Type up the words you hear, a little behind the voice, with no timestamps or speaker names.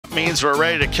that means we're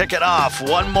ready to kick it off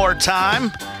one more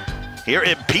time here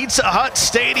at Pizza Hut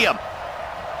Stadium.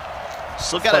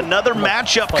 Still got another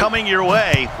matchup coming your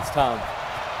way. It's time.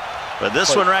 But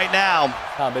this one right now,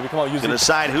 baby, come on, use going to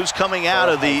decide who's coming out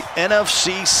of the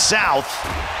NFC South.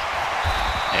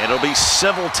 And it'll be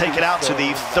Civil taken out to the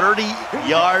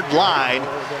 30-yard line.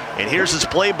 And here's his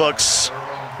playbooks.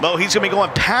 Mo, he's going to be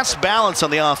going pass balance on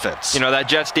the offense. You know, that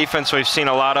Jets defense we've seen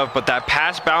a lot of, but that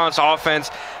pass balance offense,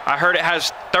 I heard it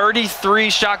has 33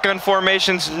 shotgun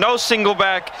formations, no single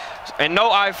back, and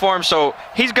no I form, so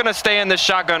he's going to stay in this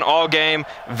shotgun all game.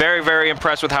 Very, very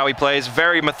impressed with how he plays.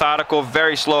 Very methodical,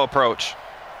 very slow approach.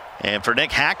 And for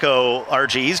NickHacko,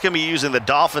 RG, he's going to be using the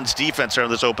Dolphins defense during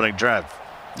this opening drive.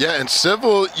 Yeah, and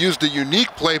Civil used a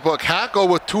unique playbook. Hacko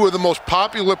with two of the most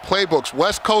popular playbooks.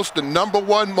 West Coast, the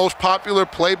 #1 most popular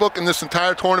playbook in this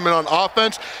entire tournament on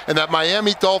offense, and that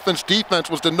Miami Dolphins defense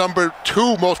was the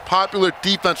 #2 most popular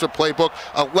defensive playbook.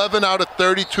 11 out of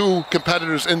 32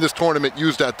 competitors in this tournament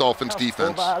used that Dolphins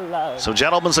defense. So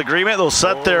gentlemen's agreement, they'll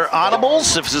set their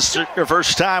audibles. If this is your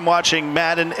first time watching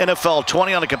Madden NFL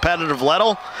 20 on a competitive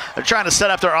level, they're trying to set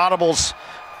up their audibles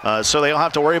so they don't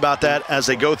have to worry about that as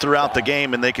they go throughout the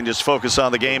game, and they can just focus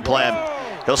on the game plan.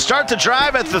 He'll start the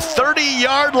drive at the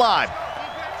 30-yard line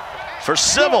for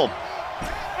Civil,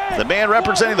 the man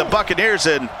representing the Buccaneers,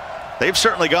 and they've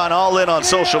certainly gone all in on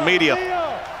social media.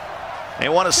 They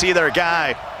want to see their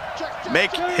guy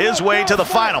make his way to the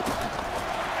final.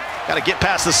 Got to get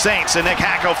past the Saints, and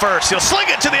NickHacko first. He'll sling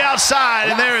it to the outside,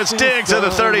 and there is Diggs at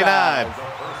the 39.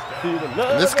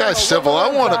 And this guy's Civil. I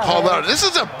want to call out. This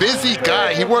is a busy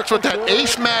guy. He works with that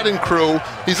Ace Madden crew.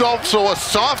 He's also a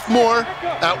sophomore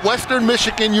at Western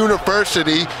Michigan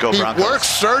University. He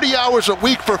works 30 hours a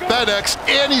week for FedEx,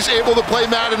 and he's able to play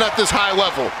Madden at this high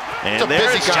level. And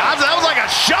there's Johnson. That was like a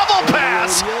shovel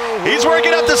pass. He's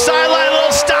working up the sideline, a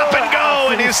little stop and go,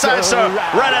 and he decides to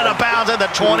run out of bounds at the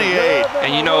 28.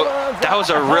 And you know, that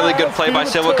was a really good play by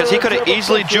Civil because he could have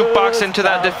easily jukeboxed into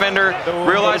that defender,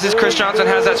 realizes Chris Johnson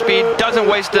has that speed, doesn't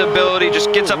waste the ability,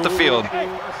 just gets up the field.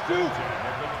 You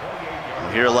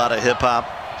hear a lot of hip-hop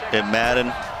in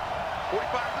Madden.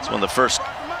 It's one of the first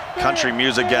country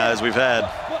music guys we've had.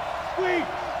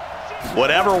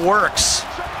 Whatever works.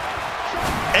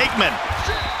 Aikman.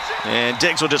 And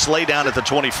Diggs will just lay down at the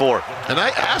 24. And I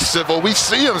asked Civil, we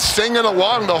see him singing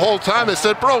along the whole time. I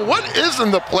said, bro, what is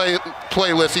in the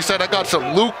playlist? He said, I got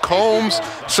some Luke Combs,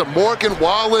 some Morgan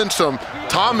Wallen, some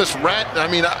Thomas Rhett. I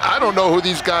mean, I don't know who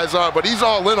these guys are, but he's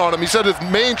all in on them. He said his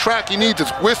main track he needs is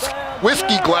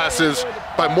Whiskey Glasses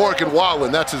by Morgan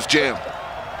Wallen. That's his jam.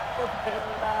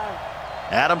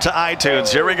 Add him to iTunes.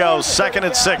 Here we go, 2nd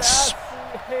and 6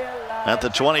 at the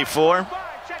 24.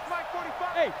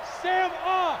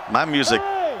 My music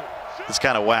is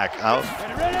kind of whack.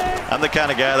 I'm the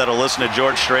kind of guy that'll listen to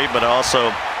George Strait, but I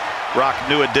also rock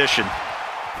New Edition.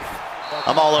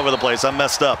 I'm all over the place. I'm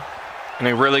messed up. And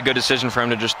a really good decision for him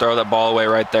to just throw that ball away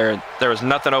right there. There was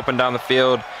nothing open down the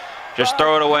field. Just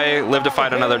throw it away, live to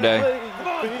fight another day.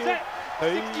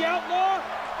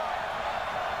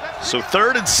 So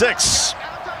 3rd and 6.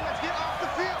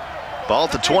 Ball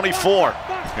at the 24.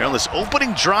 Here on this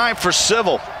opening drive for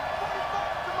Civil.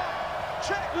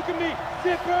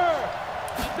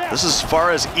 This is as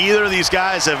far as either of these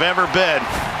guys have ever been.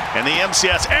 And the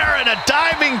MCS, Aaron, a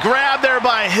diving grab there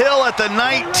by Hill at the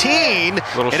 19.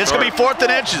 And it's going to be 4th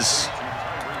and inches.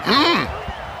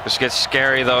 This gets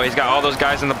scary, though. He's got all those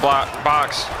guys in the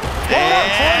box.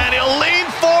 And he'll lean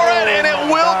for it, and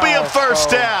it will be a first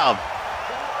down.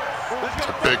 It's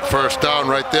a big first down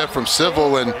right there from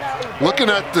Civil. And looking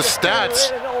at the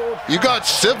stats, you got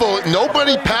Civil.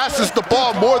 Nobody passes the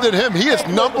ball more than him. He is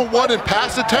 #1 in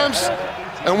pass attempts.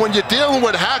 And when you're dealing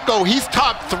with Hacko, he's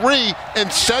top 3 in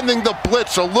sending the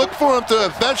blitz. So look for him to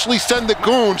eventually send the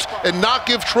goons and not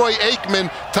give Troy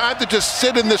Aikman time to just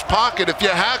sit in this pocket. If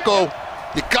you're Hacko,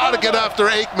 you got to get after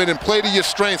Aikman and play to your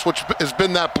strengths, which has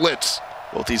been that blitz.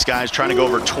 Both these guys trying to go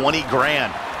over 20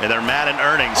 grand in their Madden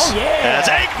earnings. Oh, yeah. As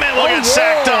Aikman will get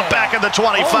sacked up back at the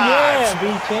 25. Oh, yeah,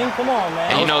 B-King. Come on,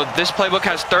 man. And you know, this playbook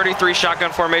has 33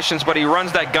 shotgun formations, but he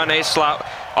runs that gun ace slot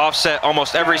offset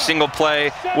almost every single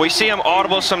play. We see him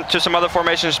audible to some other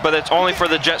formations, but it's only for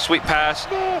the jet sweep pass.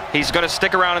 He's going to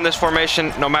stick around in this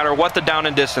formation no matter what the down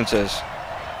and distance is.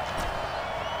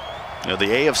 You know, the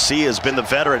AFC has been the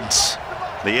veterans.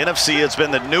 The NFC has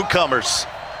been the newcomers.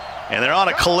 And they're on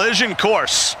a collision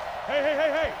course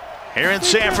here in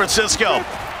San Francisco.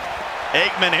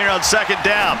 Aikman here on 2nd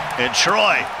down. And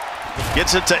Troy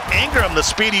gets it to Ingram, the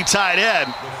speedy tight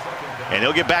end. And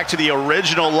he'll get back to the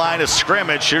original line of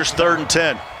scrimmage. Here's 3rd and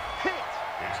 10.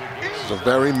 It's a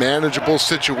very manageable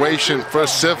situation for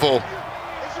Civil.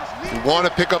 You want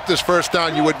to pick up this first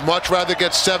down. You would much rather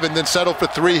get 7 than settle for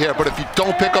 3 here. But if you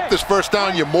don't pick up this first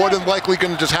down, you're more than likely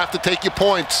going to just have to take your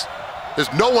points.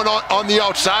 There's no one on the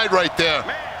outside right there.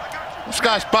 This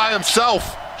guy's by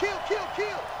himself.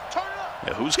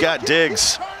 Yeah, who's got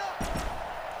Diggs?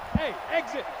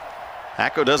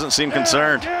 Hacko doesn't seem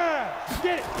concerned.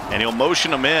 And he'll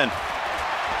motion him in.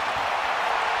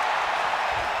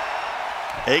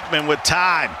 Aikman with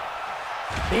time.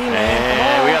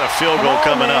 And we got a field goal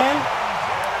coming up.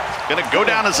 Gonna go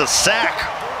down as a sack.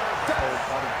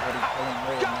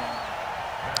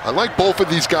 I like both of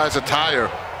these guys'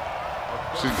 attire.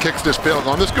 So he kicks this field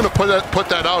goal. I'm just gonna put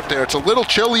that out there. It's a little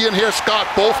chilly in here, Scott.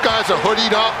 Both guys are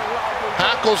hoodied up.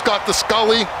 Hacko's got the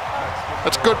Scully.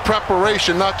 That's good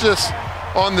preparation, not just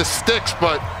on the sticks,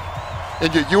 but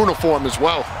in your uniform as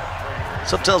well.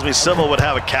 Something tells me Civil would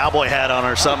have a cowboy hat on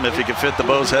or something if he could fit the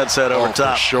Bose headset over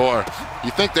top. For sure.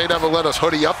 You think they'd ever let us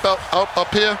hoodie up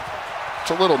here? It's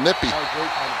a little nippy.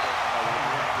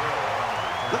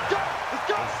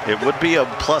 It would be a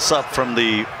plus up from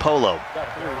the polo.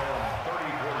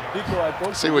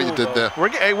 See what you did there. We're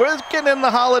getting in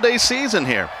the holiday season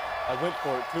here. I went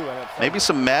for it too. Maybe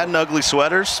some Madden ugly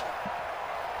sweaters.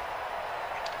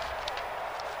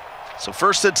 So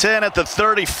 1st and 10 at the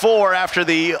 34 after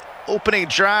the opening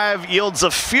drive yields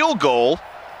a field goal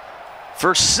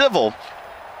for Civil.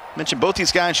 Mentioned both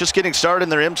these guys just getting started in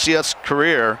their MCS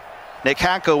career.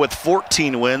 NickHacko with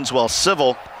 14 wins, while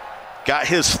Civil got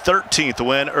his 13th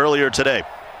win earlier today.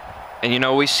 And you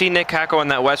know, we see NickHacko in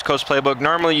that West Coast playbook.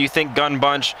 Normally you think gun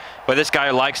bunch, but this guy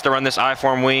likes to run this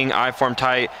I-form wing, I-form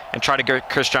tight, and try to get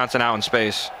Chris Johnson out in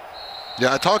space.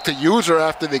 Yeah, I talked to User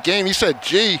after the game. He said,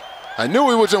 gee, I knew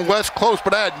he was in West Coast,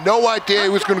 but I had no idea he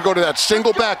was going to go to that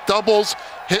single back doubles,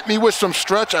 hit me with some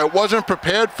stretch. I wasn't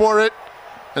prepared for it.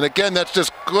 And again, that's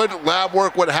just good lab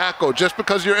work with Hacko. Just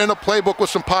because you're in a playbook with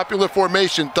some popular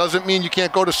formation doesn't mean you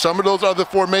can't go to some of those other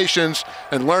formations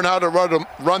and learn how to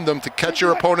run them to catch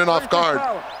your opponent off guard.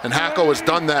 And Hacko has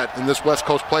done that in this West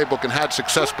Coast playbook and had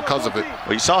success because of it.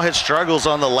 Well, you saw his struggles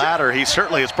on the ladder. He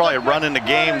certainly has probably run into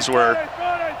games where,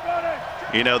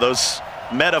 you know, those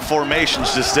meta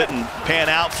formations just didn't pan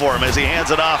out for him as he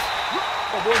hands it off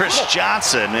Chris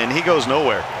Johnson, and he goes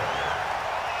nowhere.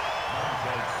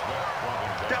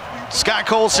 Scott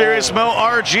Cole, Serious Mo,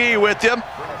 RG with you.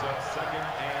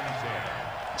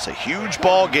 It's a huge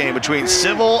ball game between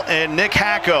Civil and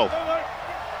NickHacko.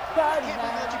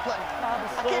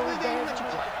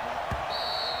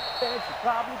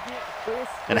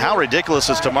 And how ridiculous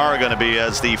is tomorrow going to be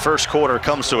as the first quarter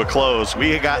comes to a close?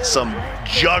 We got some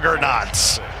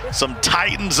juggernauts, some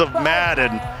titans of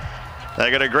Madden that are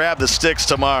going to grab the sticks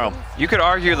tomorrow. You could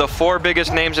argue the 4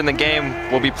 biggest names in the game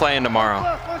will be playing tomorrow.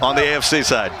 On the AFC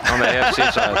side. On the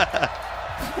AFC side.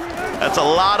 That's a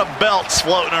lot of belts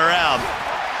floating around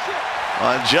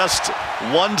on just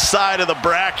one side of the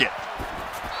bracket.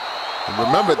 And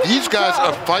remember, these guys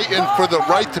are fighting for the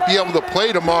right to be able to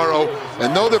play tomorrow.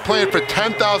 And though they're playing for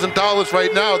 $10,000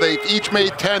 right now, they've each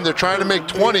made 10. They're trying to make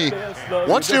 20.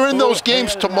 Once they're in those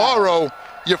games tomorrow,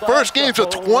 your first game's a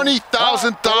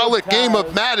 $20,000 game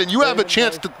of Madden. You have a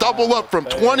chance to double up from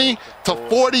 20 to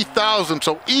 40,000.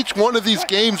 So each one of these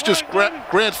games just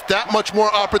grants that much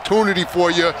more opportunity for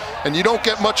you. And you don't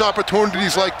get much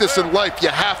opportunities like this in life. You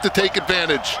have to take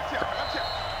advantage.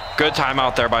 Good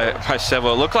timeout there by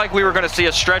Civil. It looked like we were going to see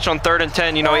a stretch on 3rd and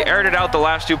 10. You know, he aired it out the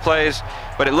last 2 plays,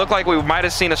 but it looked like we might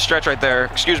have seen a stretch right there.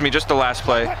 Excuse me, just the last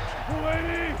play.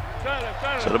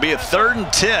 So it'll be a 3rd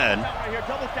and 10.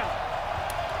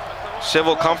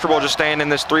 Civil comfortable just staying in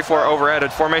this 3-4 overhead, a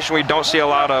formation we don't see a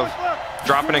lot of,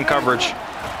 dropping in coverage.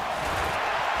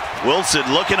 Wilson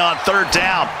looking on 3rd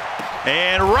down.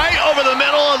 And right over the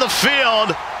middle of the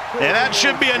field. And that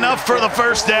should be enough for the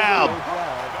first down.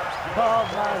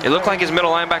 It looked like his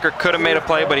middle linebacker could have made a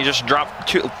play, but he just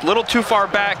dropped a little too far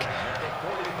back.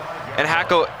 And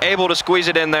Hacko able to squeeze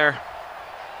it in there.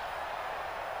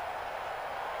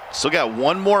 Still got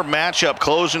one more matchup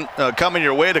coming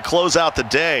your way to close out the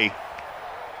day.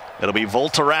 It'll be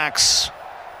Voltarax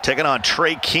taking on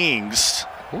Trey Kings.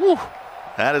 Woo.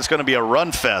 That is going to be a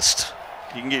run fest.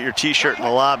 You can get your t-shirt in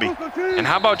the lobby. And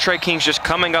how about Trey Kings just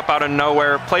coming up out of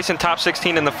nowhere, placing top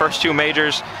 16 in the first 2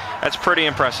 majors? That's pretty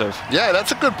impressive. Yeah,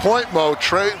 that's a good point, Mo.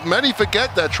 Many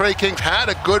forget that Trey Kings had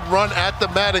a good run at the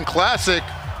Madden Classic.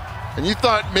 And you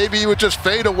thought maybe he would just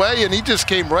fade away, and he just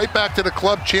came right back to the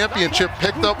club championship,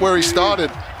 picked up where he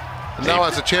started, and now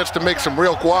has a chance to make some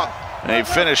real guap. And he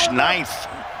finished 9th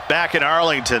back in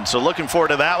Arlington, so looking forward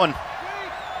to that one.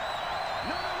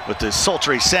 With the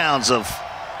sultry sounds of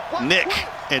Nick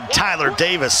and Tyler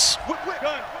Davis.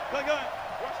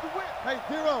 Hey,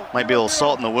 Hero, Might be a little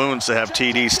salt in the wounds to have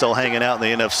TD still hanging out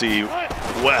in the NFC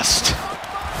West.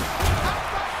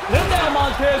 Let down,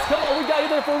 Montez. Come on, we got you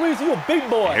there for a reason. You a big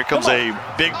boy. Here comes a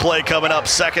big play coming up,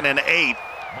 2nd and 8.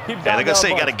 And they're gonna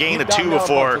say you got to gain a 2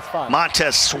 before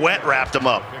Montez Sweat wrapped him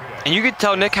up. And you could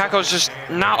tell NickHacko's just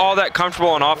not all that comfortable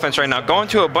on offense right now. Going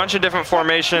to a bunch of different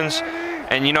formations.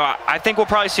 And, you know, I think we'll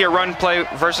probably see a run play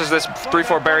versus this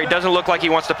 3-4 Barry. Doesn't look like he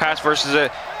wants to pass versus it.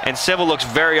 And Civil looks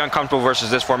very uncomfortable versus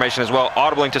this formation as well,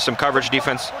 audibling to some coverage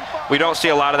defense. We don't see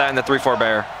a lot of that in the 3-4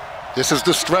 Bear. This is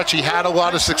the stretch he had a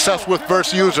lot of success with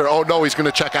versus user. Oh, no, he's going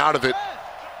to check out of it.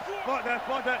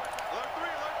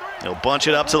 He'll bunch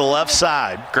it up to the left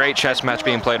side. Great chess match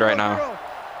being played right now.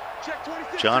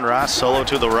 John Ross solo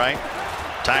to the right.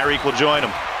 Tyreek will join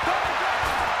him.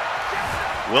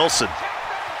 Wilson.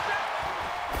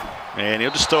 And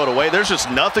he'll just throw it away. There's just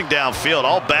nothing downfield,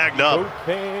 all bagged up.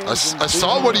 I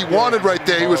saw what he wanted right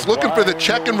there. He was looking for the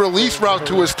check and release route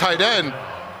to his tight end,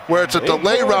 where it's a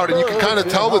delay route, and you can kind of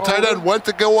tell the tight end went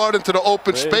to go out into the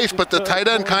open space, but the tight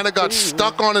end kind of got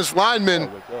stuck on his lineman,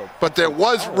 but there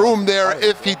was room there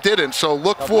if he didn't. So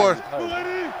look for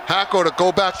Hacko to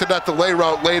go back to that delay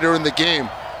route later in the game,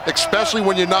 especially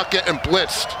when you're not getting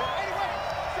blitzed.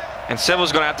 And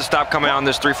Civil's going to have to stop coming on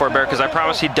this 3-4 Bear because I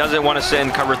promise he doesn't want to sit in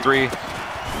cover 3.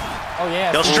 Oh,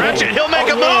 yeah, he'll stretch it. He'll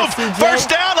make a move. CJ. First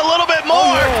down, a little bit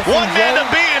more. One man to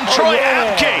beat, and Troy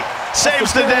Apke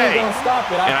saves the day.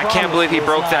 And I can't believe he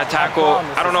broke that tackle.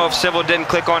 I don't know if Civil didn't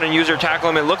click on and user tackle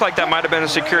him. It looked like that might have been a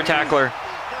secure tackler.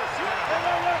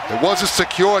 It was a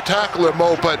secure tackler,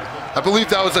 Mo, but I believe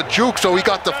that was a juke, so he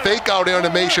got the fake out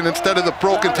animation instead of the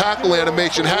broken tackle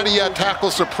animation. Had he had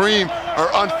tackle supreme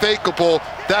or unfakeable,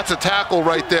 that's a tackle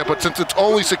right there. But since it's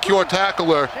only secure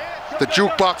tackler, the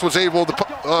jukebox was able to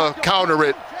counter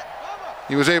it.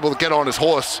 He was able to get on his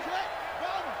horse.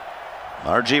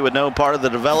 RG with no part of the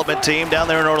development team down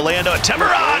there in Orlando.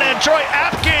 Timberon and Troy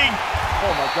Apke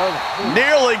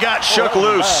nearly got shook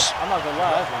loose. I'm not gonna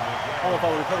lie.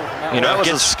 You know, that was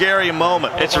a scary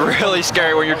moment. It's really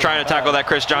scary when you're trying to tackle that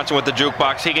Chris Johnson with the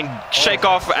jukebox. He can shake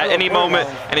off at any moment,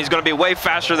 and he's going to be way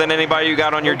faster than anybody you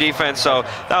got on your defense. So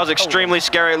that was extremely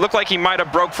scary. It looked like he might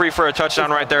have broke free for a touchdown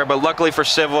right there, but luckily for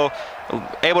Civil,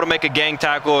 able to make a gang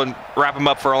tackle and wrap him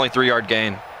up for only 3-yard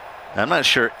gain. I'm not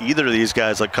sure either of these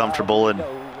guys look comfortable, and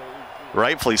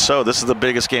rightfully so. This is the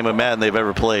biggest game of Madden they've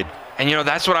ever played. And you know,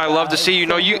 that's what I love to see. You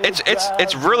know,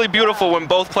 it's really beautiful when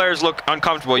both players look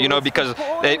uncomfortable, you know, because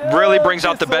it really brings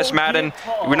out the best Madden.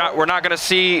 We're not going to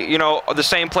see, you know, the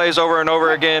same plays over and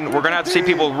over again. We're going to have to see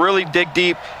people really dig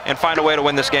deep and find a way to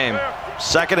win this game.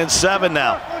 2nd and 7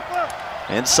 now.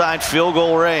 Inside field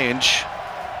goal range.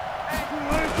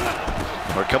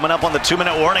 We're coming up on the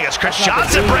 2-minute warning as Chris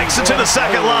Johnson breaks into the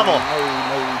second level.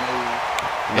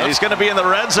 And he's going to be in the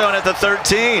red zone at the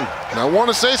 13. And I want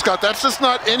to say, Scott, that's just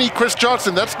not any Chris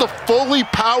Johnson. That's the fully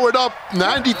powered up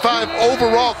 95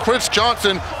 overall Chris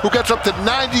Johnson, who gets up to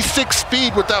 96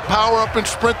 speed with that power up and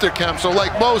sprinter cam. So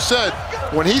like Mo said,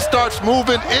 when he starts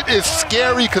moving, it is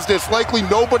scary because there's likely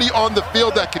nobody on the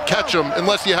field that could catch him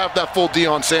unless you have that full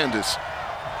Deion Sanders.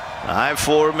 High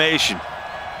formation.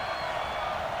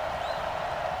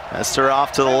 Esther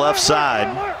off to the left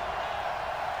side.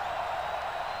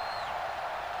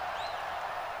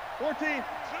 14.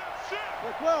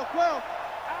 12.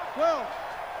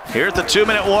 Here at the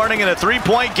 2-minute warning in a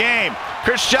 3-point game.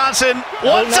 Chris Johnson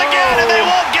once again, and they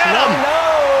won't get him.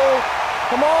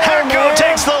 Come on, Hacko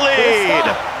takes the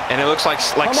lead. And it looks like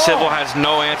Civil has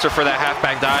no answer for that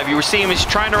halfback dive. You were seeing him, he's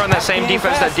trying to run that same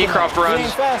defense that Decroft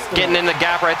runs, getting in the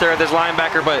gap right there with his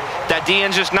linebacker, but that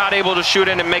DN's just not able to shoot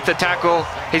in and make the tackle.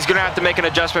 He's going to have to make an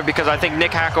adjustment because I think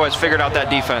NickHacko has figured out that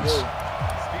defense.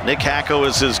 NickHacko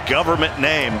is his government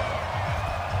name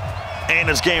and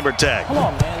his gamer tag. Come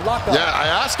on, man. Lock up. Yeah, I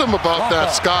asked him about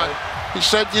that, Scott. He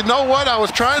said, you know what, I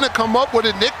was trying to come up with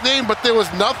a nickname, but there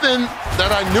was nothing that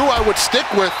I knew I would stick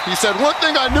with. He said, one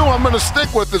thing I knew I'm going to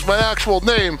stick with is my actual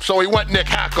name, so he went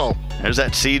NickHacko. There's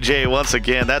that CJ once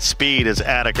again. That speed is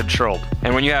out of control.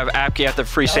 And when you have Apke at the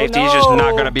free safety, he's just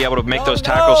not going to be able to make those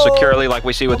tackles securely like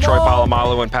we see with Troy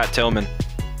Polamalu and Pat Tillman.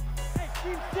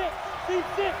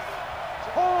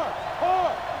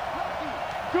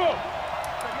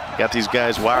 Got these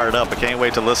guys wired up. I can't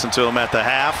wait to listen to them at the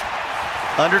half.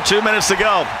 Under 2 minutes to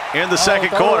go in the second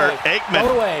quarter.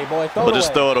 Aikman will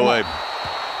just throw it away.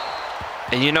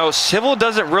 And you know, Civil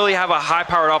doesn't really have a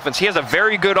high-powered offense. He has a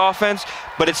very good offense,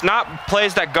 but it's not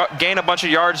plays that gain a bunch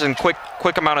of yards in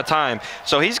quick amount of time.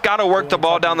 So he's got to work the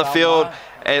ball down the field.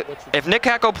 If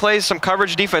NickHacko plays some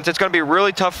coverage defense, it's going to be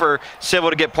really tough for Civil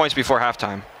to get points before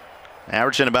halftime.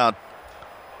 Averaging about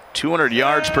 200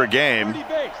 yards per game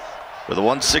with a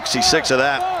 166 of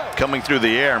that. coming through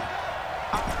the air.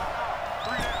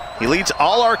 He leads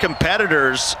all our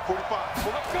competitors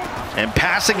in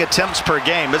passing attempts per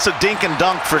game. It's a dink and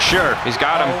dunk for sure. He's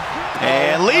got him.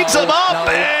 And leads him up,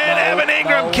 and Evan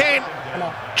Ingram can't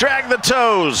drag the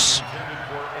toes.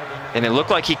 And it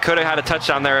looked like he could have had a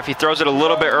touchdown there if he throws it a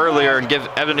little bit earlier and give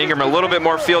Evan Ingram a little bit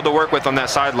more field to work with on that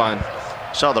sideline.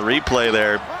 Saw the replay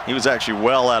there. He was actually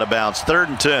well out of bounds. 3rd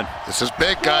and 10. This is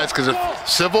big, guys, because if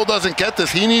Civil doesn't get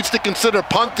this, he needs to consider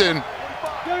punting,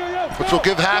 which will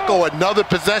give Hacko another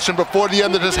possession before the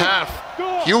end of this half.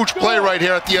 Huge play right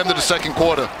here at the end of the 2nd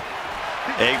quarter.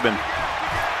 Eggman.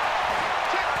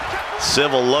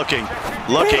 Civil looking.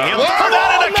 He'll throw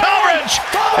that into coverage.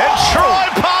 And Troy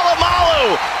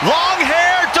Polamalu, long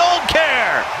hair, don't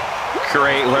care.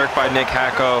 Great lurk by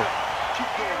NickHacko.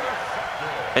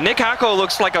 And NickHacko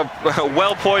looks like a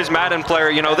well-poised Madden player.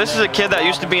 You know, this is a kid that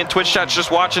used to be in Twitch chats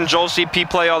just watching Joel CP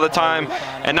play all the time,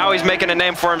 and now he's making a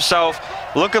name for himself,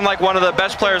 looking like one of the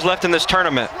best players left in this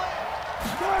tournament.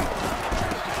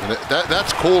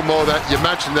 That's cool, Mo, that you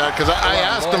mentioned that, because I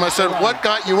asked him, I said, what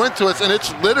got you into it? And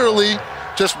it's literally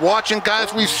just watching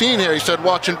guys we've seen here. He said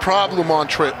watching Problem on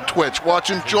Twitch,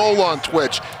 watching Joel on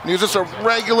Twitch. And he was just a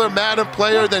regular Madden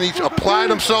player, then he applied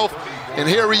himself, and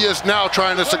here he is now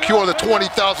trying to secure the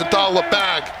 $20,000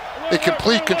 bag in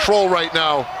complete control right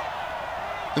now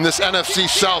in this NFC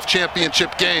South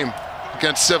Championship game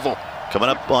against Civil. Coming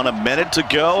up on a minute to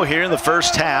go here in the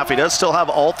first half. He does still have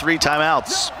all 3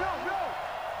 timeouts.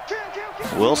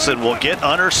 Wilson will get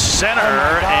under center,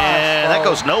 and that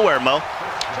goes nowhere, Mo.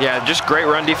 Yeah, just great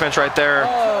run defense right there.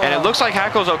 And it looks like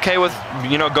Hacko's okay with,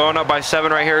 you know, going up by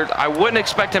 7 right here. I wouldn't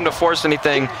expect him to force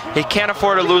anything. He can't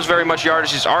afford to lose very much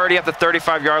yardage. He's already at the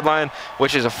 35-yard line,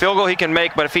 which is a field goal he can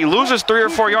make. But if he loses 3 or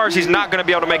 4 yards, he's not going to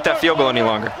be able to make that field goal any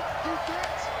longer.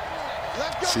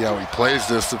 See how he plays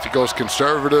this. If he goes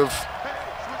conservative,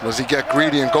 does he get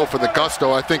greedy and go for the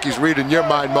gusto? I think he's reading your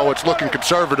mind, Mo. It's looking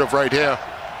conservative right here.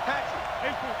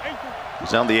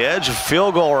 He's on the edge of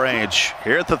field goal range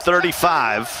here at the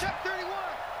 35.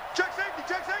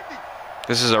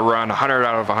 This is a run 100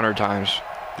 out of 100 times.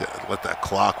 Yeah, let that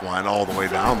clock wind all the way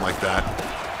down like that.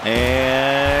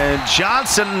 And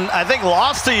Johnson, I think,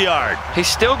 lost a yard. He's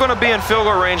still going to be in field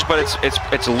goal range, but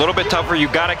it's a little bit tougher. You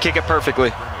got to kick it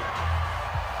perfectly.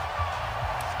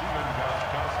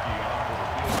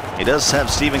 He does have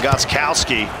Steven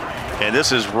Gostkowski, and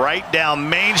this is right down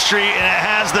Main Street, and it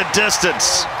has the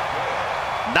distance.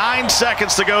 9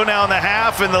 seconds to go now in the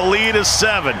half, and the lead is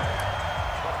 7.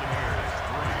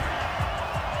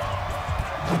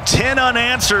 10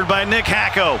 unanswered by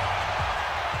NickHacko.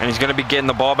 And he's going to be getting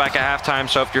the ball back at halftime,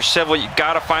 so if you're Civil, you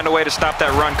got to find a way to stop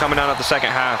that run coming out of the 2nd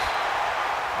half.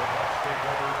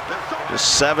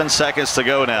 Just 7 seconds to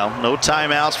go now. No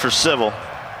timeouts for Civil.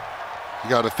 You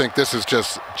got to think this is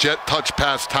just jet touch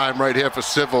pass time right here for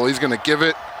Civil. He's going to give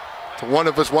it to one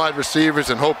of his wide receivers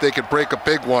and hope they could break a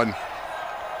big one.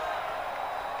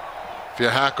 If you're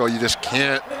Hacko, you just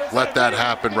can't let that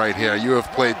happen right here. You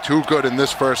have played too good in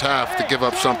this first half to give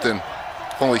up something.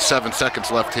 Only 7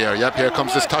 seconds left here. Yep, here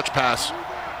comes this touch pass.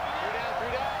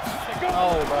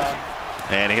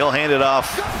 And he'll hand it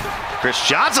off. Chris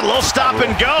Johnson, little stop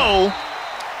and go.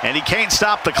 And he can't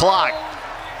stop the clock.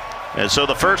 And so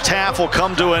the first half will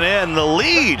come to an end. The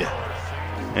lead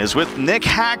is with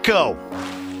NickHacko.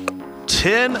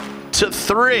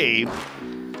 10-3.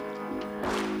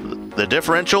 The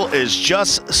differential is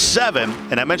just 7.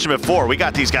 And I mentioned before, we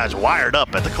got these guys wired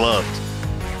up at the club.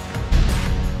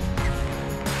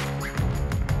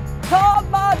 Call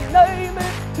my name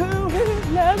into his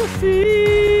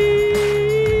legacy.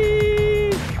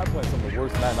 I'm playing some of the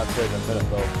worst Madden I've played in a minute,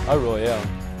 though. I really am.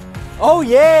 Oh,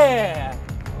 yeah.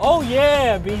 Oh,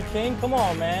 yeah, B-King. Come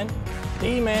on, man.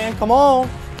 D-Man, come on.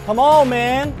 Come on,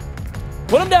 man.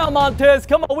 Put him down, Montez.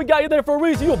 Come on, we got you there for a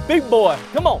reason. You a big boy.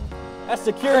 Come on. That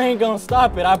secure ain't gonna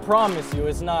stop it. I promise you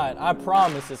it's not. I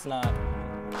promise it's not.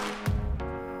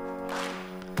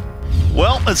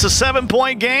 Well, it's a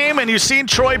 7-point game, and you've seen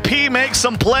Troy P make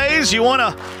some plays. You want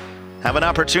to have an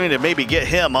opportunity to maybe get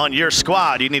him on your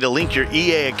squad. You need to link your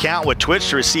EA account with Twitch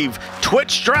to receive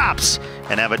Twitch drops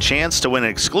and have a chance to win an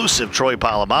exclusive Troy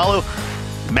Polamalu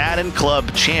Madden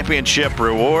Club Championship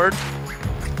reward.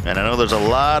 And I know there's a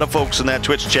lot of folks in that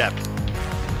Twitch chat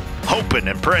hoping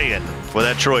and praying for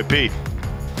that Troy P.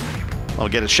 I'll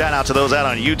get a shout out to those out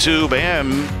on YouTube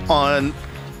and on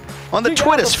the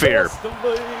Twittersphere.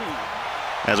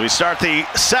 As we start the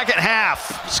second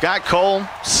half, Scott Cole,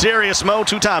 Serious Mo,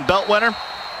 2-time belt winner,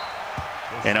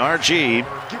 and RG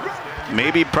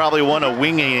maybe probably won a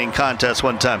wing eating contest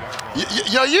one time.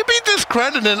 You be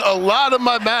discrediting a lot of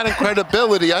my Madden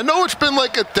credibility. I know it's been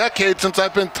like a decade since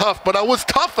I've been tough, but I was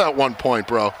tough at one point,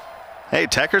 bro. Hey,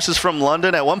 Techers is from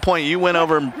London. At one point, you went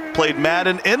over and played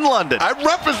Madden in London. I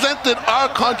represented our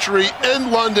country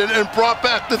in London and brought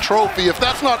back the trophy. If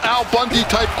that's not Al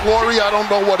Bundy-type glory, I don't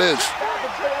know what is.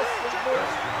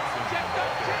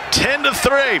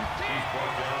 10-3.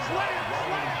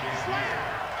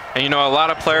 And you know, a lot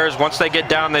of players, once they get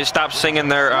down, they stop singing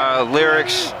their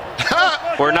lyrics.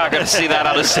 We're not going to see that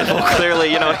out of Civil,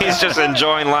 clearly. You know, he's just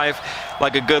enjoying life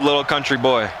like a good little country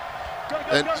boy.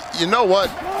 And you know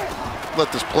what?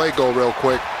 Let this play go real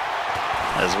quick.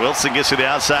 As Wilson gets to the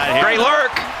outside here. Great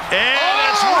lurk. And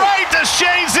it's right to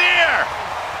Shazier.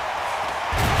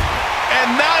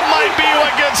 And that might be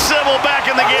what gets Civil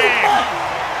back in the game.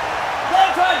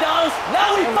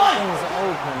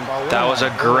 That was a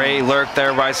great lurk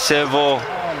there by Civil.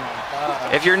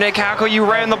 If you're NickHacko, you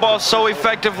ran the ball so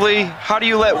effectively. How do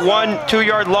you let 1-2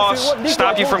 yard loss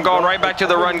stop you from going right back to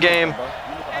the run game?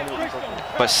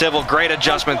 But Civil, great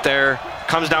adjustment there.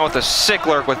 Comes down with a sick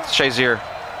lurk with Shazier.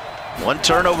 One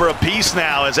turnover apiece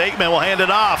now as Aikman will hand it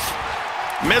off.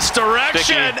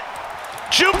 Misdirection.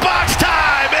 Jukebox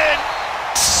time.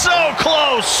 And so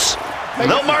close.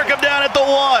 They'll mark him down at the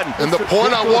 1. And the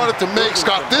point I wanted to make,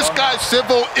 Scott, this guy,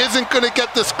 Civil, isn't going to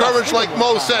get discouraged like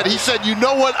Mo said. He said, you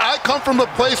know what? I come from a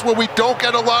place where we don't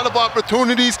get a lot of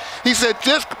opportunities. He said,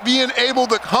 just being able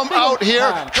to come out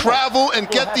here, travel, and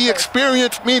get the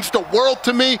experience means the world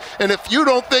to me. And if you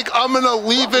don't think I'm going to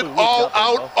leave it all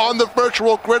out on the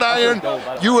virtual gridiron,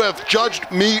 you have judged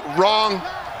me wrong.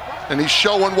 And he's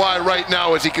showing why right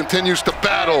now as he continues to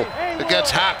battle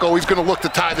against Hacko. He's going to look to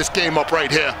tie this game up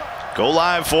right here. Go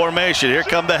live formation. Here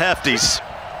come the Hefties.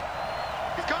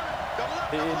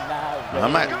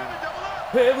 I'm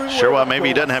not sure why maybe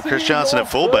he doesn't have Chris Johnson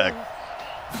at fullback.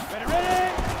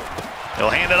 He'll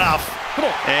hand it off.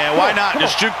 And why not?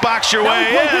 Just jukebox your way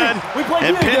in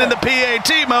and pin in the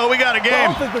PAT, Mo. We got a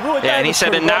game. Yeah, and he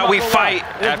said, and now we fight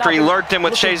after he lurked him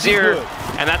with Shazier.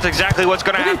 And that's exactly what's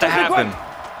going to have to happen.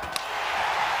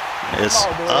 Is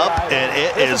up, and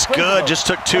it is good. Just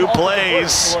took 2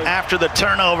 plays after the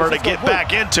turnover to get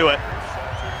back into it.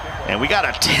 And we got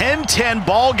a 10-10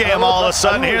 ball game all of a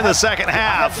sudden here in the second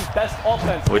half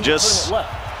with just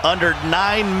under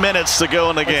 9 minutes to go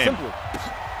in the game.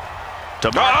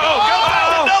 Goes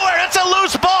out of nowhere. It's a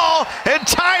loose ball, and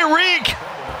Tyreek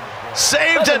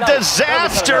saved a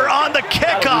disaster on the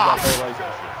kickoff.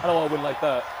 I don't want to win like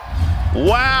that.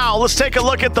 Wow, let's take a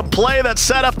look at the play that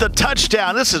set up the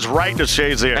touchdown. This is right to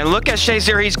Shazier. And look at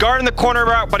Shazier. He's guarding the corner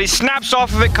route, but he snaps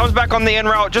off of it, comes back on the in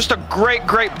route. Just a great,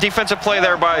 great defensive play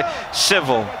there by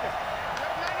Civil.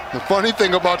 The funny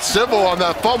thing about Civil on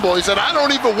that fumble, he said, I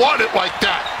don't even want it like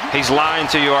that. He's lying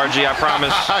to you, RG, I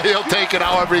promise. He'll take it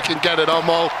however he can get it,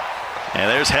 Mo. And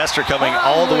there's Hester coming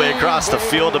all the way across the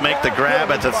field to make the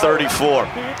grab at the 34.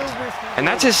 And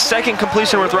that's his second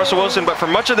completion with Russell Wilson, but for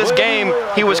much of this game,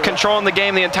 he was controlling the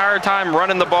game the entire time,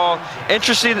 running the ball.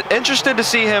 Interested to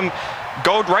see him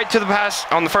go right to the pass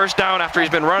on the first down after he's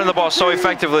been running the ball so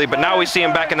effectively, but now we see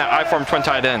him back in that I-form twin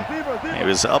tight end. He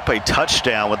was up a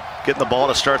touchdown with getting the ball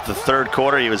to start the third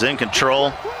quarter. He was in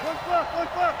control,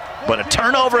 but a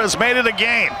turnover has made it a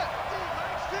game.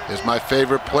 Here's my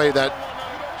favorite play, that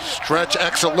stretch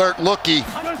X alert lookie.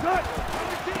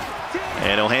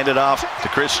 And he'll hand it off to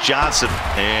Chris Johnson,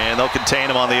 and they'll contain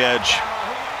him on the edge.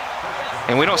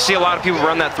 And we don't see a lot of people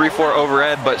run that 3-4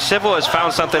 overhead, but Civil has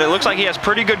found something. It looks like he has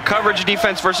pretty good coverage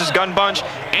defense versus gun bunch,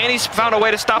 and he's found a way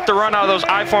to stop the run out of those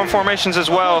I-form formations as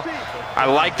well. I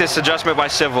like this adjustment by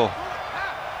Civil.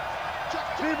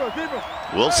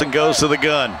 Wilson goes to the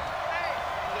gun.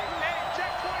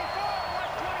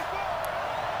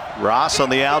 Ross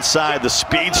on the outside, the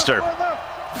speedster.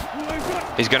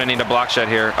 He's going to need a block shed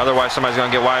here. Otherwise, somebody's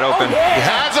going to get wide open. He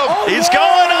has him. He's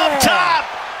going up top.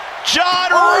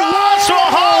 John Ross will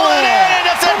haul it in.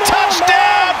 It's a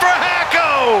touchdown for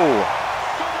Hacko.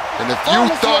 And if you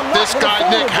thought this guy,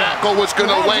 NickHacko, was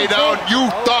going to lay down, you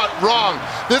thought wrong.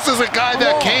 This is a guy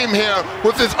that came here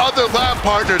with his other lab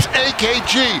partners,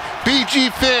 AKG,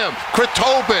 BG Fam,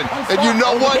 Kritobin, and you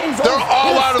know what? They're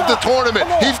all out of the tournament.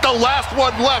 He's the last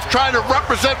one left trying to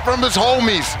represent from his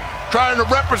homies, trying to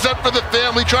represent for the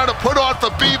family, trying to put on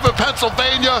for Beaver,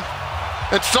 Pennsylvania.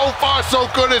 And so far, so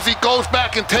good as he goes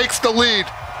back and takes the lead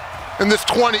in this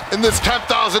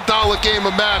 $10,000 game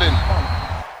of Madden.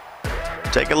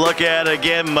 Take a look at it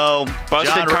again, Mo.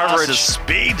 Busted John coverage. Ross is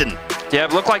speeding. Yeah,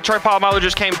 it looked like Troy Polamalu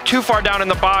just came too far down in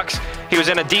the box. He was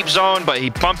in a deep zone, but he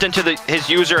bumped into his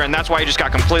user, and that's why he just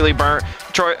got completely burnt.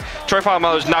 Troy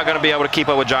Polamalu's not going to be able to keep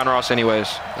up with John Ross anyways.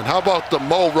 And how about the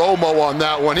Mo Romo on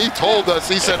that one? He told us,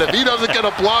 he said, if he doesn't get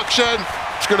a block shed,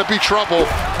 it's going to be trouble.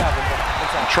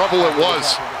 Trouble it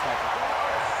was.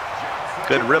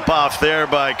 Good rip-off there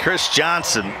by Chris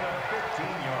Johnson.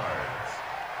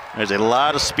 There's a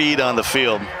lot of speed on the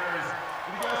field.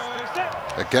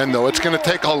 Again, though, it's going to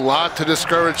take a lot to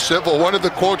discourage Civil. One of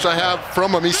the quotes I have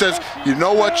from him, he says, you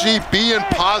know what, G, being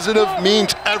positive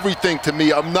means everything to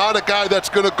me. I'm not a guy that's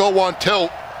going to go on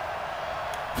tilt.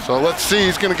 So let's see,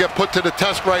 he's going to get put to the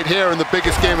test right here in the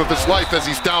biggest game of his life as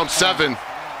he's down 7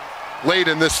 late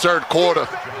in this third quarter.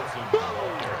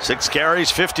 6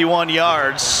 carries, 51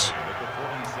 yards.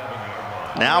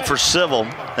 Now for Civil,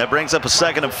 that brings up a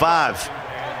 2nd and 5.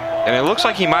 And it looks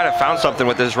like he might have found something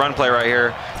with this run play right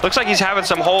here. Looks like he's having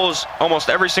some holes almost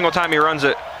every single time he runs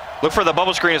it. Look for the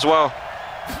bubble screen as well.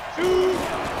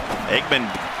 Aikman,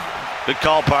 good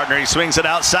call, partner. He swings it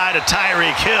outside of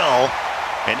Tyreek Hill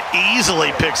and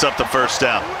easily picks up the first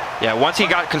down. Yeah, once he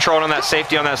got control on that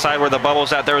safety on that side where the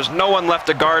bubble's at, there was no one left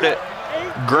to guard it.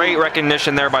 Great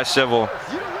recognition there by Civil.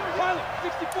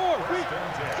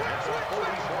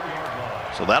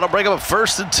 So that'll bring up a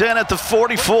 1st and 10 at the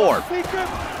 44.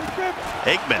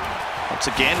 Aikman, once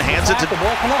again, hands it to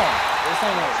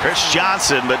Chris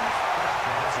Johnson, but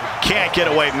can't get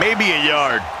away, maybe a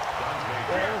yard.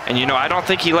 And you know, I don't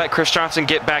think he let Chris Johnson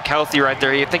get back healthy right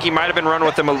there. I think he might have been running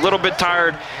with him a little bit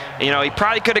tired. You know, he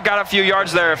probably could have got a few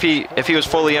yards there if he was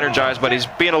fully energized, but he's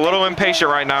being a little impatient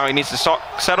right now. He needs to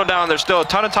settle down. There's still a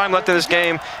ton of time left in this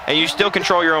game, and you still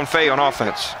control your own fate on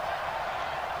offense.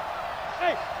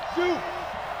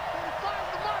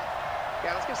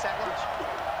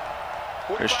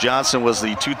 Chris Johnson was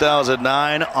the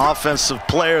 2009 Offensive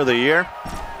Player of the Year.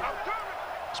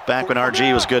 It's back when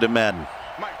RG was good at Madden.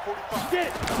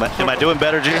 Am I doing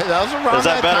better, G? Yeah, that was around Is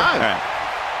that better? time. All right.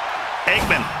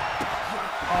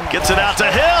 Aikman gets it out to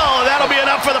Hill. That'll be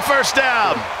enough for the first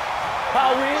down.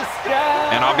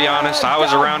 And I'll be honest, I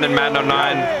was around in Madden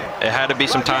 09. It had to be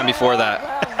some time before that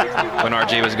when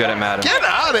RG was good at Madden. Get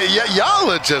out of here. Y'all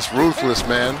are just ruthless,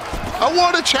 man. I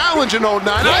won a challenge in 09.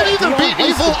 I even beat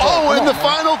Evil O in the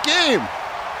final game.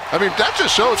 I mean, that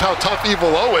just shows how tough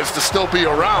Evil O is to still be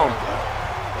around.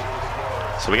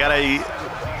 So we got a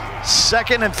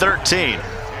 2nd and 13.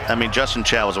 I mean, Justin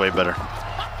Chow was way better.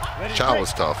 Chow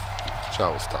was tough.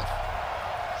 Chow was tough.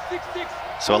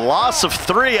 So a loss of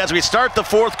 3 as we start the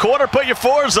 4th quarter. Put your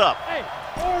 4s up.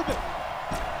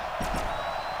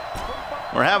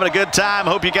 We're having a good time.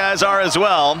 Hope you guys are as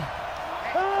well.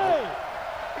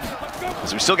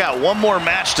 As we still got one more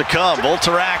match to come.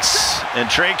 Volterax and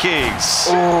Trey Kings.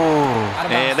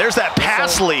 And there's that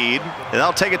pass lead. And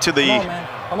I'll take it to the...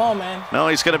 Come on, man. No,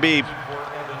 he's going to be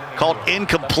called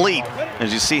incomplete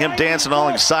as you see him dancing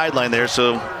along the sideline there.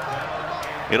 So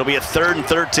it'll be a 3rd and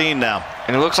 13 now.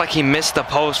 And it looks like he missed the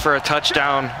post for a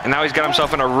touchdown, and now he's got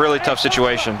himself in a really tough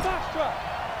situation.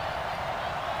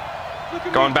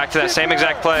 Going back to that same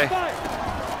exact play.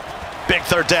 Big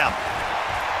 3rd down.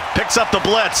 Picks up the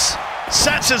blitz.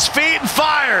 Sets his feet and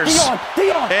fires.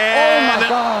 Dion. And oh my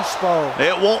gosh, bro.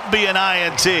 It won't be an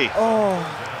INT.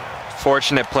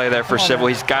 Fortunate play there for Civil.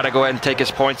 He's got to go ahead and take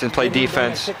his points and play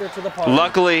defense.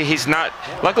 Luckily, he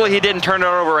didn't turn it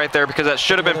over right there because that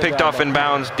should have been picked off in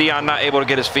bounds. Dion not able to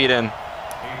get his feet in.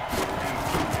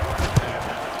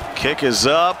 Kick is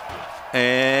up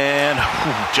and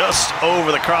just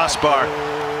over the crossbar.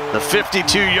 The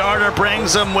 52-yarder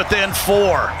brings them within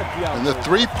 4. And the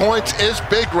 3 points is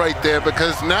big right there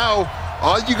because now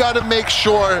all you got to make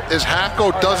sure is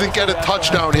Hacko doesn't get a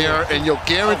touchdown here, and you'll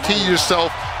guarantee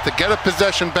yourself to get a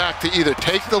possession back to either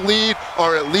take the lead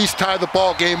or at least tie the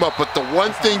ball game up. But the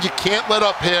one thing you can't let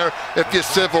up here if you're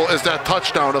Civil is that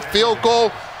touchdown. A field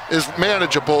goal is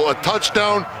manageable. A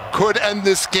touchdown could end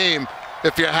this game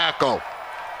if you're Hacko.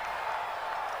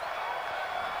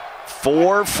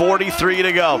 4:43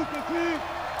 to go.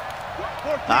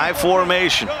 I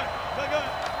formation.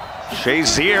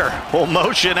 Shazier will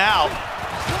motion out.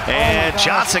 And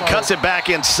Johnson cuts it back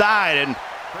inside and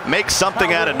makes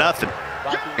something out of nothing.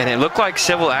 And it looked like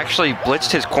Civil actually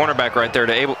blitzed his cornerback right there.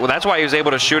 That's why he was able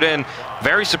to shoot in.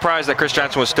 Very surprised that Chris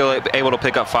Johnson was still able to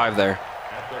pick up 5 there.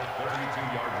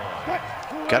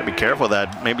 Got to be careful of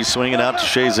that. Maybe swinging out to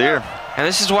Shazier. And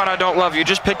this is what I don't love. You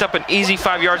just picked up an easy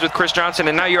 5 yards with Chris Johnson,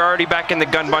 and now you're already back in the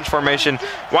gun bunch formation.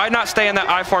 Why not stay in that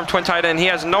I-form twin tight end? He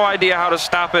has no idea how to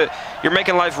stop it. You're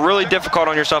making life really difficult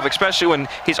on yourself, especially when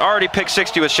he's already picked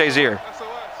 60 with Shazier.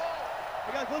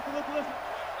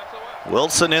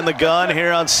 Wilson in the gun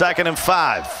here on 2nd and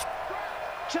 5.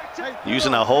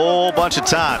 Using a whole bunch of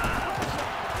time.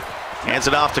 Hands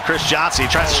it off to Chris Johnson.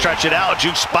 He tries to stretch it out.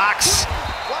 Jukes box.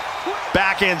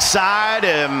 Back inside,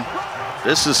 and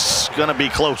this is going to be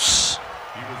close.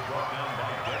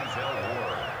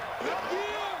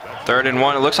 3rd and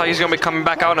 1. It looks like he's going to be coming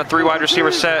back out in a 3 wide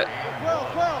receiver set.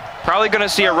 Probably going to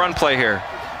see a run play here.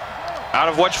 Out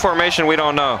of which formation, we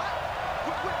don't know.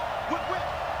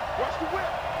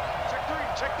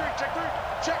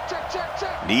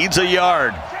 Needs a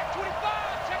yard.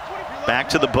 Back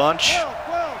to the bunch.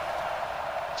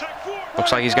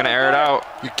 Looks like he's going to air it out.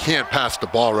 You can't pass the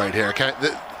ball right here.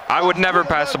 I would never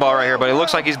pass the ball right here, but it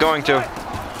looks like he's going to.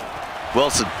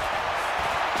 Wilson.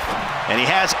 And he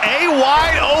has a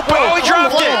wide open. Oh, he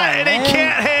dropped it. And he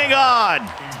can't hang on.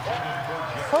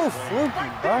 So fluky,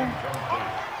 bro.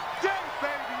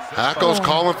 Hacko's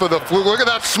calling for the fluke. Look at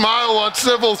that smile on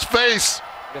Civil's face.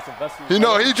 You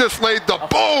know, he just laid the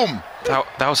boom. That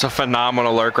was a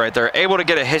phenomenal lurk right there. Able to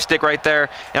get a hit stick right there.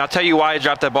 And I'll tell you why he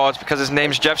dropped that ball. It's because his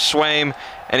name's Jeff Swaim,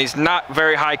 and he's not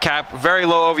very high cap, very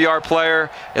low OVR player.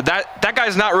 That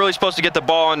guy's not really supposed to get the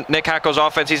ball on NickHacko's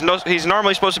offense. He's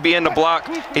normally supposed to be in the block.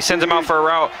 He sends him out for a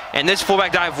route, and this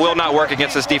fullback dive will not work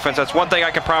against this defense. That's one thing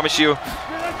I can promise you.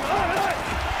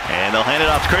 And they'll hand it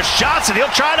off to Chris Johnson. He'll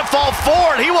try to fall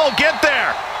forward. He won't get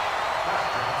there.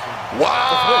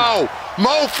 Wow.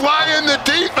 Mo flying the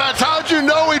defense. How'd you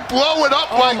know he'd blow it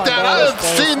up like that? I have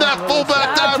seen that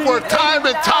fullback dive work time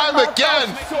and time again.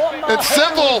 And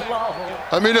Civil,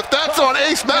 I mean, if that's on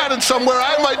Ace Madden somewhere,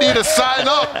 I might need to sign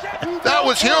up. That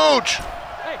was huge.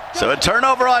 So a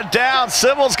turnover on down.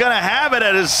 Civil's going to have it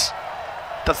at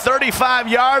the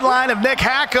 35-yard line of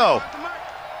NickHacko.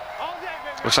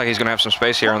 Looks like he's going to have some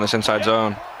space here on this inside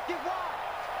zone.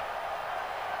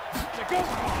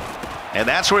 And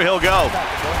that's where he'll go.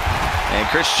 And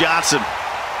Chris Johnson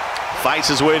fights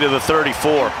his way to the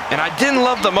 34. And I didn't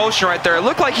love the motion right there. It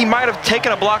looked like he might have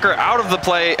taken a blocker out of the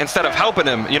play instead of helping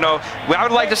him. You know, I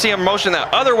would like to see him motion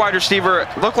that other wide receiver.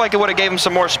 It looked like it would have gave him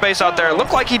some more space out there. It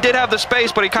looked like he did have the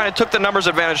space, but he kind of took the numbers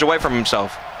advantage away from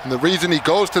himself. And the reason he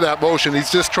goes to that motion,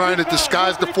 he's just trying to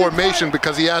disguise the formation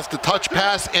because he has the touch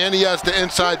pass and he has the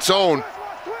inside zone,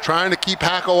 trying to keep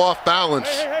Hacko off balance.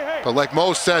 But like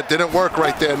Mo said, didn't work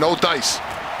right there, no dice.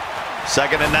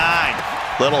 2nd and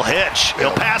 9, little hitch.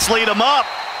 He'll pass lead him up.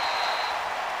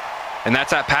 And that's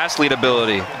that pass lead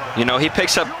ability. You know, he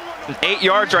picks up 8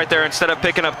 yards right there instead of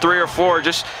picking up 3 or 4.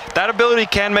 Just that ability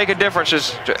can make a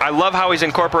difference. I love how he's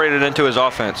incorporated into his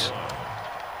offense.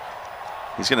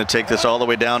 He's going to take this all the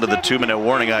way down to the 2-minute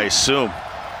warning, I assume.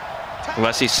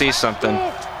 Unless he sees something.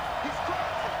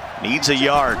 Needs a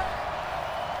yard.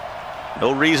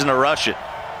 No reason to rush it.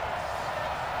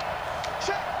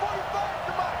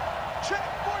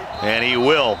 And he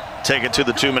will take it to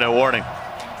the 2-minute warning.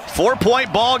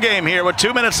 4-point ball game here with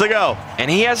 2 minutes to go.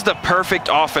 And he has the perfect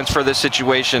offense for this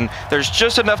situation. There's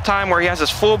just enough time where he has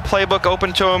his full playbook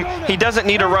open to him. He doesn't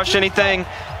need to rush anything.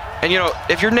 And, you know,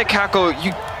 if you're NickHacko,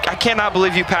 I cannot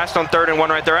believe you passed on 3rd and 1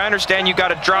 right there. I understand you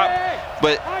got a drop,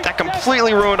 but that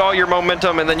completely ruined all your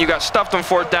momentum, and then you got stuffed on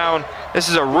 4th down. This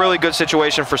is a really good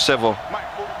situation for Civil.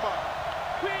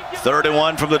 3rd and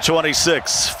 1 from the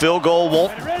 26. Field goal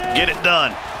won't get it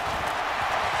done.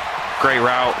 Great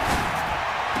route.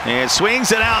 And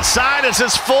swings it outside as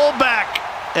his fullback,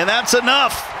 and that's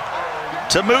enough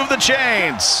to move the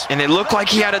chains. And it looked like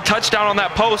he had a touchdown on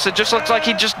that post. It just looks like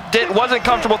he just wasn't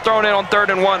comfortable throwing it on 3rd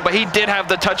and 1, but he did have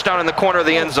the touchdown in the corner of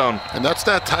the end zone. And that's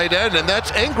that tight end, and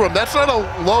that's Ingram. That's not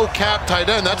a low cap tight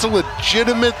end. That's a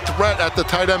legitimate threat at the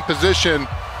tight end position.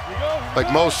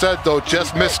 Like Mo said, though,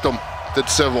 just missed him, did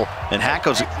Civil. And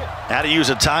Hacko's had to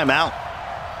use a timeout.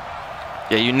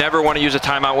 Yeah, you never want to use a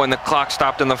timeout when the clock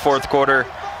stopped in the 4th quarter.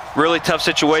 Really tough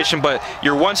situation, but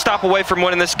you're one stop away from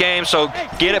winning this game, so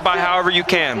get it by however you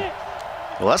can.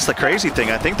 Well, that's the crazy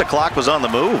thing. I think the clock was on the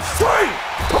move.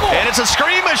 And it's a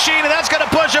screen machine, and that's going to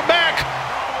push him back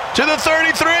to the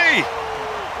 33.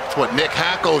 That's what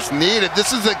NickHacko's needed.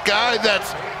 This is a guy that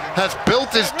has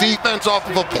built his defense off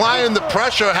of applying the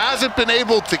pressure, hasn't been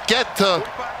able to get to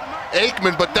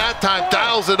Aikman, but that time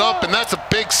dials it up, and that's a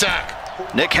big sack.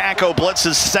 NickHacko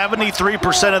blitzes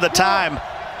 73% of the time.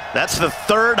 That's the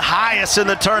 3rd highest in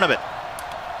the tournament.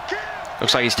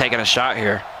 Looks like he's taking a shot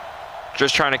here.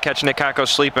 Just trying to catch NickHacko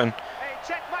sleeping.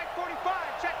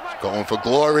 Going for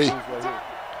glory.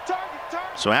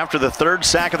 So after the 3rd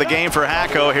sack of the game for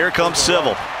Hacko, here comes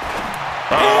Civil.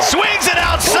 Swings it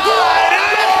outside,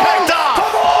 and it's picked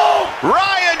off.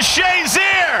 Ryan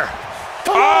Shazier.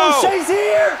 Come on,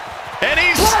 Shazier. And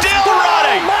he's still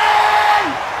running. Man.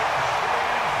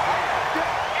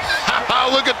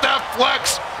 Look at that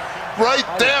flex. right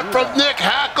there from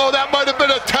NickHacko. That might have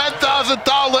been a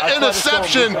 $10,000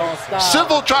 interception.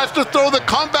 Civil tries to throw the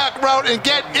comeback route and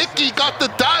get Icky. Got the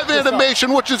dive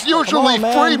animation, which is usually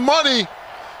free money.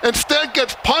 Instead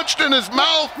gets punched in his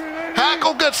mouth.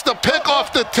 Hacko gets the pick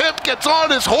off the tip, gets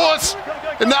on his horse,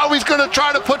 and now he's going to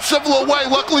try to put Civil away.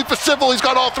 Luckily for Civil, he's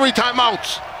got all 3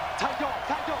 timeouts.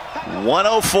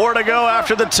 1:04 to go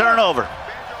after the turnover.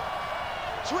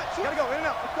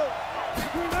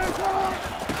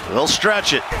 They'll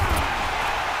stretch it.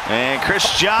 And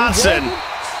Chris Johnson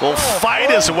will fight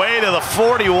his way to the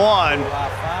 41.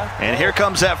 And here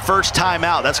comes that first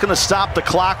timeout. That's going to stop the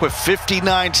clock with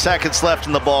 59 seconds left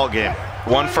in the ball game.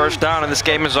 1 first down and this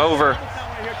game is over.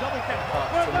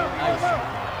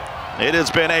 It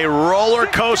has been a roller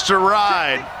coaster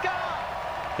ride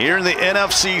here in the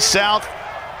NFC South.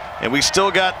 And we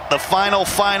still got the final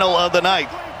of the night.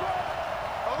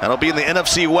 That'll be in the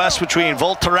NFC West between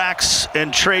Volterax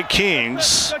and Trey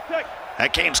Kings.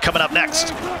 That game's coming up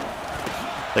next.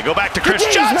 They go back to Chris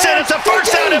Johnson. It's a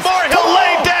first down and more. He'll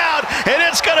lay down, and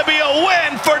it's going to be a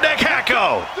win for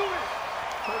NickHacko.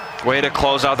 Way to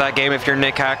close out that game if you're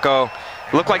NickHacko.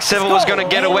 Looked like Civil was going to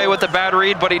get away with the bad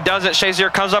read, but he doesn't.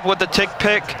 Shazier comes up with the tick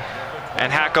pick,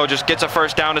 and Hacko just gets a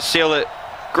first down to seal it.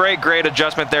 Great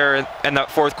adjustment there in that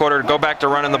 4th quarter to go back to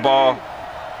running the ball.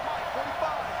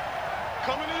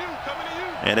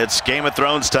 And it's Game of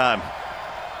Thrones time.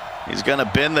 He's going to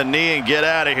bend the knee and get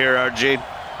out of here, RG.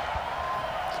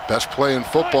 Best play in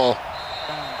football.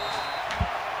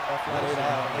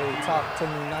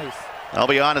 I'll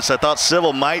be honest, I thought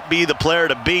Civil might be the player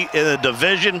to beat in the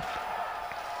division.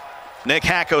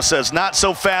 NickHacko says, not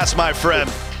so fast, my friend.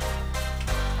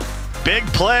 Big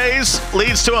plays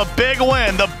leads to a big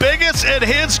win, the biggest in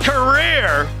his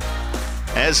career,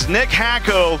 as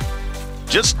NickHacko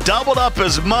just doubled up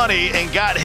his money and got